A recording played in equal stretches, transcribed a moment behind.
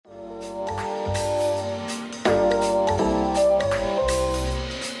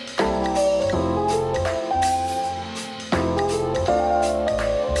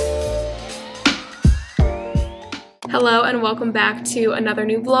welcome back to another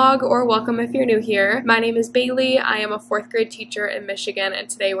new vlog, or welcome if you're new here. My name is Bailey. I am a 4th grade teacher in Michigan, and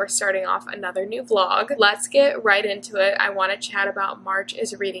today we're starting off another new vlog. Let's get right into it. I want to chat about March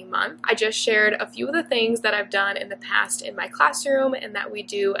is Reading Month. I just shared a few of the things that I've done in the past in my classroom and that we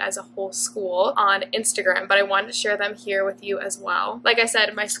do as a whole school on Instagram, but I wanted to share them here with you as well. Like I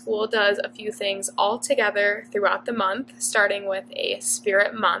said, my school does a few things all together throughout the month, starting with a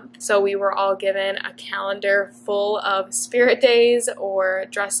spirit month. So we were all given a calendar full of spirit days or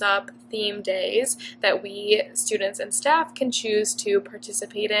dress up theme days that we students and staff can choose to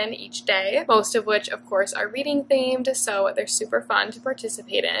participate in each day, most of which of course are reading themed, so they're super fun to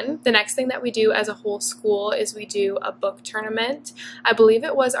participate in. The next thing that we do as a whole school is we do a book tournament. I believe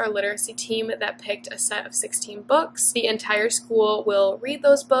it was our literacy team that picked a set of 16 books. The entire school will read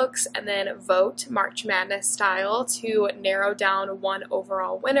those books and then vote March Madness style to narrow down one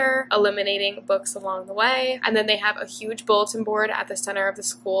overall winner, eliminating books along the way. And then they have a huge bulletin board at the center of the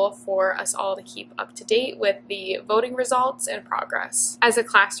school for us all to keep up to date with the voting results and progress. As a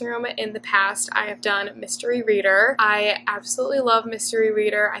classroom in the past, I have done Mystery Reader. I absolutely love Mystery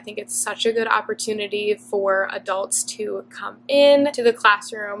Reader. I think it's such a good opportunity for adults to come in to the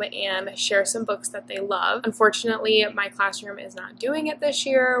classroom and share some books that they love. Unfortunately, my classroom is not doing it this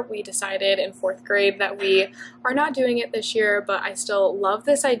year. We decided in 4th grade that we are not doing it this year, but I still love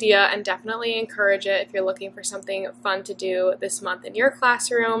this idea and definitely encourage it if you're looking for something fun to do this month in your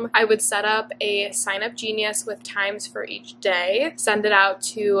classroom. I would set up a Sign Up Genius with times for each day, send it out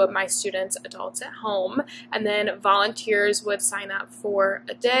to my students, adults at home, and then volunteers would sign up for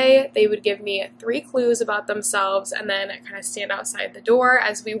a day. They would give me 3 clues about themselves and then kind of stand outside the door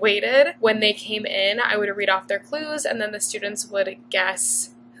as we waited. When they came in, I would read off their clues and then the students would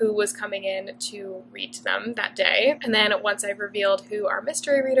guess who was coming in to read to them that day. And then once I've revealed who our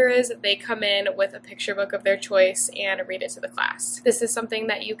mystery reader is, they come in with a picture book of their choice and read it to the class. This is something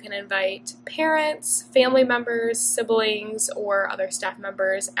that you can invite parents, family members, siblings, or other staff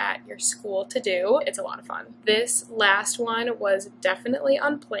members at your school to do. It's a lot of fun. This last one was definitely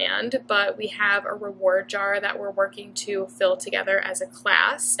unplanned, but we have a reward jar that we're working to fill together as a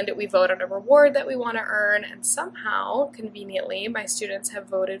class, and we vote on a reward that we want to earn, and somehow, conveniently, my students have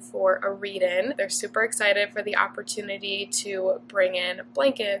voted for a read-in. They're super excited for the opportunity to bring in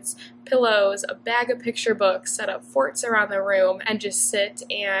blankets, pillows, a bag of picture books, set up forts around the room, and just sit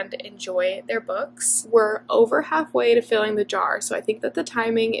and enjoy their books. We're over halfway to filling the jar, so I think that the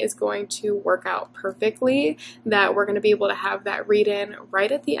timing is going to work out perfectly, that we're going to be able to have that read-in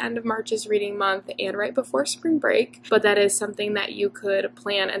right at the end of March's Reading Month and right before spring break, but that is something that you could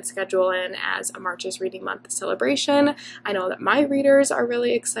plan and schedule in as a March's Reading Month celebration. I know that my readers are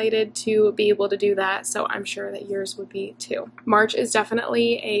really excited to be able to do that, so I'm sure that yours would be too. March is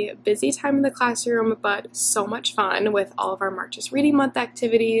definitely a busy time in the classroom, but so much fun with all of our March's Reading Month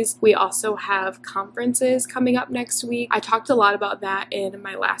activities. We also have conferences coming up next week. I talked a lot about that in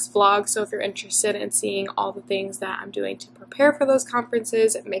my last vlog, so if you're interested in seeing all the things that I'm doing to prepare for those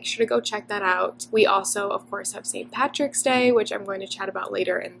conferences, make sure to go check that out. We also, of course, have St. Patrick's Day, which I'm going to chat about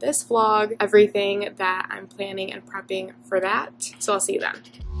later in this vlog, everything that I'm planning and prepping for that. So I'll see you then.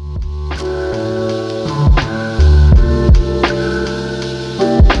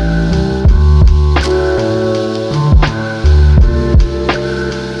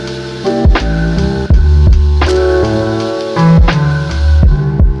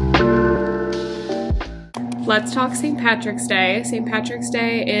 Let's talk St. Patrick's Day. St. Patrick's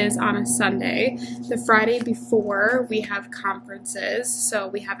Day is on a Sunday. The Friday before, we have conferences, so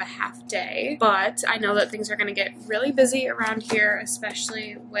we have a half day. But I know that things are going to get really busy around here,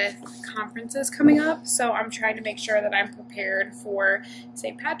 especially with conferences coming up. So I'm trying to make sure that I'm prepared for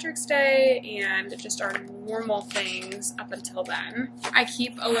St. Patrick's Day and just our normal things up until then. I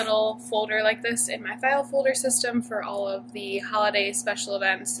keep a little folder like this in my file folder system for all of the holiday special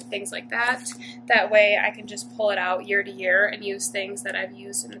events, things like that. That way I can just pull it out year to year and use things that I've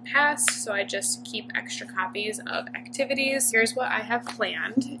used in the past, so I just keep extra copies of activities. Here's what I have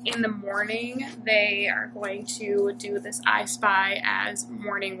planned. In the morning, they are going to do this I Spy as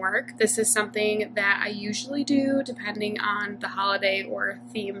morning work. This is something that I usually do depending on the holiday or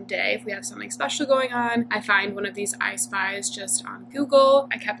theme day. If we have something special going on, I find one of these I Spies just on Google.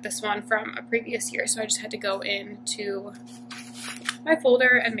 I kept this one from a previous year, so I just had to go into my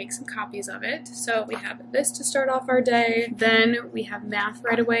folder and make some copies of it. So we have this to start off our day. Then we have math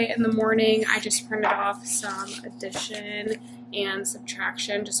right away in the morning. I just printed off some addition and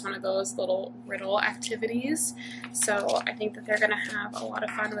subtraction, just one of those little riddle activities. So I think that they're going to have a lot of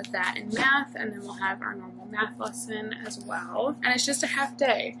fun with that in math, and then we'll have our normal math lesson as well. And it's just a half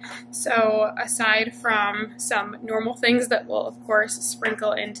day. So aside from some normal things that will of course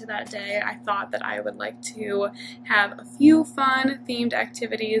sprinkle into that day, I thought that I would like to have a few fun themed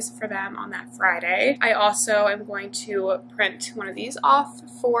activities for them on that Friday. I also am going to print one of these off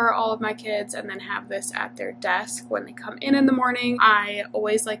for all of my kids and then have this at their desk when they come in the morning. I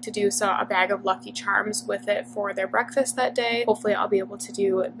always like to do a bag of Lucky Charms with it for their breakfast that day. Hopefully I'll be able to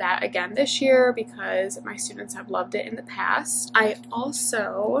do that again this year because my students have loved it in the past. I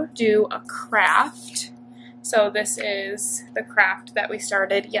also do a craft. So this is the craft that we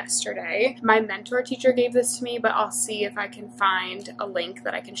started yesterday. My mentor teacher gave this to me, but I'll see if I can find a link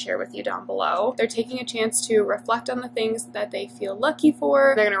that I can share with you down below. They're taking a chance to reflect on the things that they feel lucky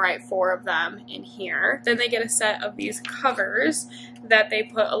for. They're gonna write 4 of them in here. Then they get a set of these covers that they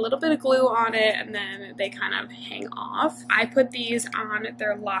put a little bit of glue on it and then they kind of hang off. I put these on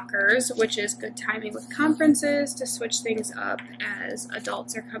their lockers, which is good timing with conferences to switch things up as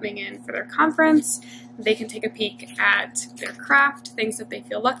adults are coming in for their conference. They can take a peek at their craft, things that they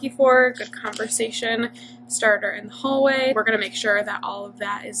feel lucky for, good conversation starter in the hallway. We're going to make sure that all of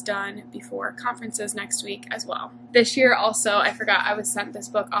that is done before conferences next week as well. This year also, I forgot I was sent this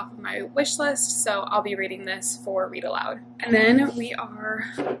book off of my wish list, so I'll be reading this for Read Aloud. And then we are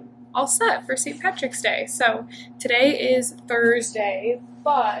all set for St. Patrick's Day. So today is Thursday,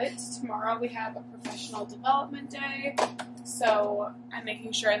 but tomorrow we have a professional development day. So I'm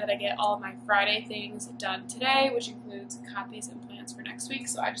making sure that I get all of my Friday things done today, which includes copies and plans for next week.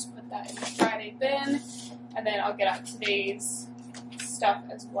 So I just put that in the Friday bin, and then I'll get out today's stuff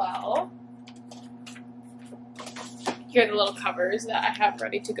as well. Here are the little covers that I have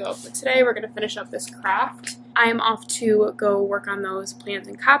ready to go for today. We're going to finish up this craft. I am off to go work on those plans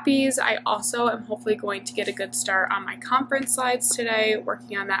and copies. I also am hopefully going to get a good start on my conference slides today,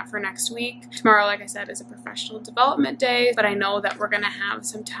 working on that for next week. Tomorrow, like I said, is a professional development day, but I know that we're going to have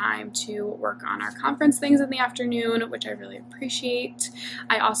some time to work on our conference things in the afternoon, which I really appreciate.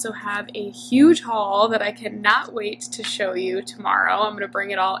 I also have a huge haul that I cannot wait to show you tomorrow. I'm going to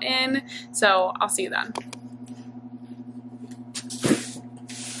bring it all in, so I'll see you then.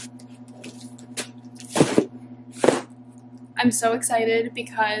 I'm so excited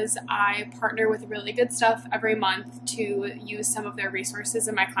because I partner with Really Good Stuff every month to use some of their resources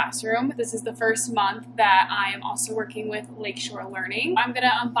in my classroom. This is the first month that I am also working with Lakeshore Learning. I'm going to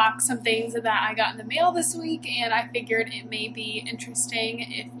unbox some things that I got in the mail this week, and I figured it may be interesting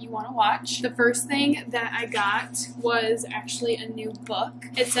if you want to watch. The first thing that I got was actually a new book.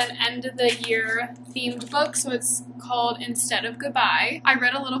 It's an end of the year themed book, so it's called Instead of Goodbye. I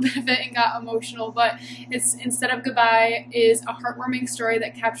read a little bit of it and got emotional, but it's Instead of Goodbye is a heartwarming story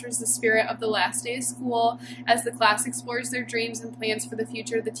that captures the spirit of the last day of school. As the class explores their dreams and plans for the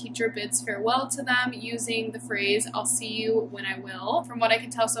future, the teacher bids farewell to them using the phrase, "I'll see you when I will." From what I can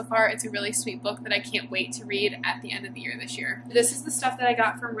tell so far, it's a really sweet book that I can't wait to read at the end of the year this year. This is the stuff that I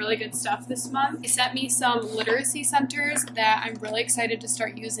got from Really Good Stuff this month. They sent me some literacy centers that I'm really excited to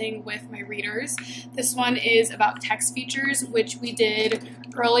start using with my readers. This one is about text features, which we did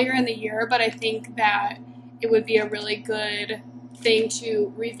earlier in the year, but I think that it would be a really good thing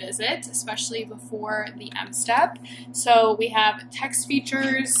to revisit, especially before the M step. So we have text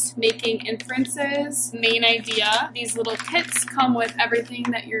features, making inferences, main idea. These little kits come with everything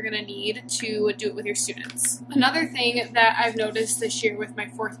that you're going to need to do it with your students. Another thing that I've noticed this year with my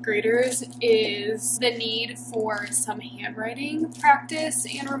 4th graders is the need for some handwriting practice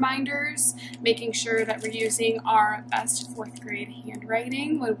and reminders, making sure that we're using our best 4th grade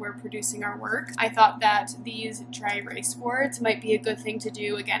handwriting when we're producing our work. I thought that these dry erase boards might be a good thing to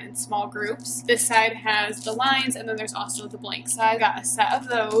do, again, in small groups. This side has the lines, and then there's also the blank side. Got a set of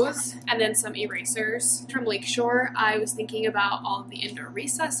those, and then some erasers. From Lakeshore, I was thinking about all of the indoor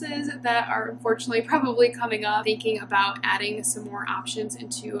recesses that are unfortunately probably coming up, thinking about adding some more options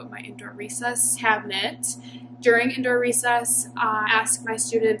into my indoor recess cabinet. During indoor recess, ask my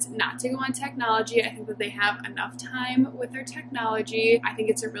students not to go on technology. I think that they have enough time with their technology. I think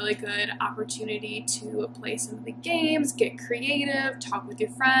it's a really good opportunity to play some of the games, get creative, talk with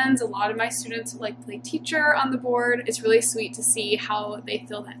your friends. A lot of my students like play teacher on the board. It's really sweet to see how they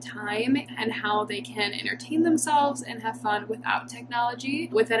fill that time and how they can entertain themselves and have fun without technology.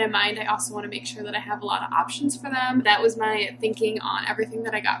 With that in mind, I also want to make sure that I have a lot of options for them. That was my thinking on everything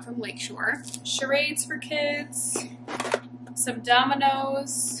that I got from Lakeshore. Charades for kids, some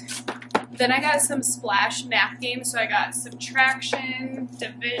dominoes, Then I got some splash math games. So I got subtraction,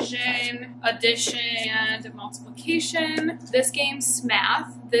 division, addition, and multiplication. This game's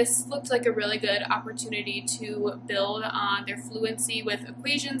math. This looked like a really good opportunity to build on their fluency with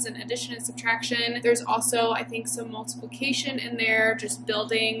equations and addition and subtraction. There's also, I think, some multiplication in there, just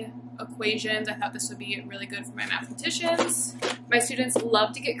building equations. I thought this would be really good for my mathematicians. My students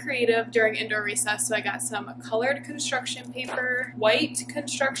love to get creative during indoor recess, so I got some colored construction paper, white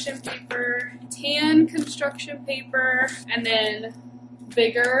construction paper, tan construction paper, and then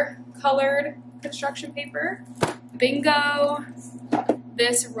bigger colored construction paper. Bingo!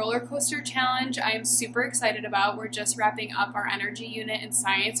 This roller coaster challenge I am super excited about. We're just wrapping up our energy unit in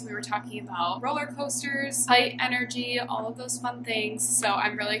science. We were talking about roller coasters, height energy, all of those fun things. So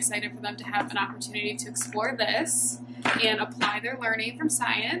I'm really excited for them to have an opportunity to explore this and apply their learning from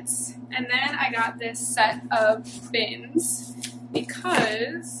science. And then I got this set of bins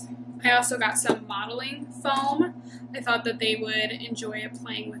because I also got some modeling foam. I thought that they would enjoy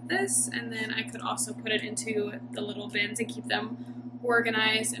playing with this, and then I could also put it into the little bins and keep them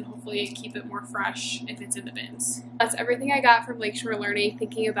organized and hopefully keep it more fresh if it's in the bins. That's everything I got from Lakeshore Learning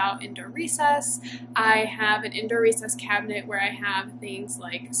thinking about indoor recess. I have an indoor recess cabinet where I have things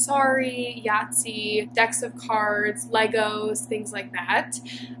like Sorry, Yahtzee, decks of cards, Legos, things like that.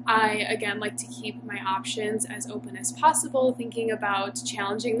 I, again, like to keep my options as open as possible, thinking about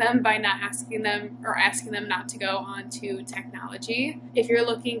challenging them by not asking them or asking them not to go on to technology. If you're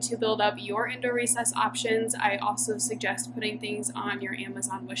looking to build up your indoor recess options, I also suggest putting things on your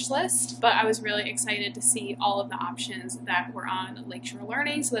Amazon wish list, but I was really excited to see all of the options that were on Lakeshore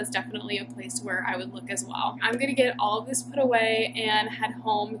Learning, so that's definitely a place where I would look as well. I'm going to get all of this put away and head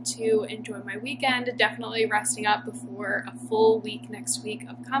home to enjoy my weekend, definitely resting up before a full week next week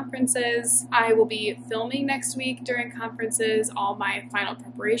of conferences. I will be filming next week during conferences, all my final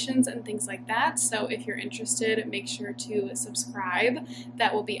preparations and things like that, so if you're interested, make sure to subscribe.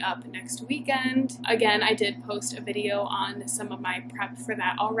 That will be up next weekend. Again, I did post a video on some of my prep for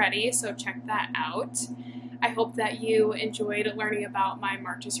that already, so check that out. I hope that you enjoyed learning about my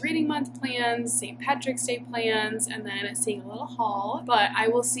March's Reading Month plans, St. Patrick's Day plans, and then seeing a little haul. But I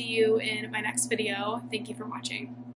will see you in my next video. Thank you for watching.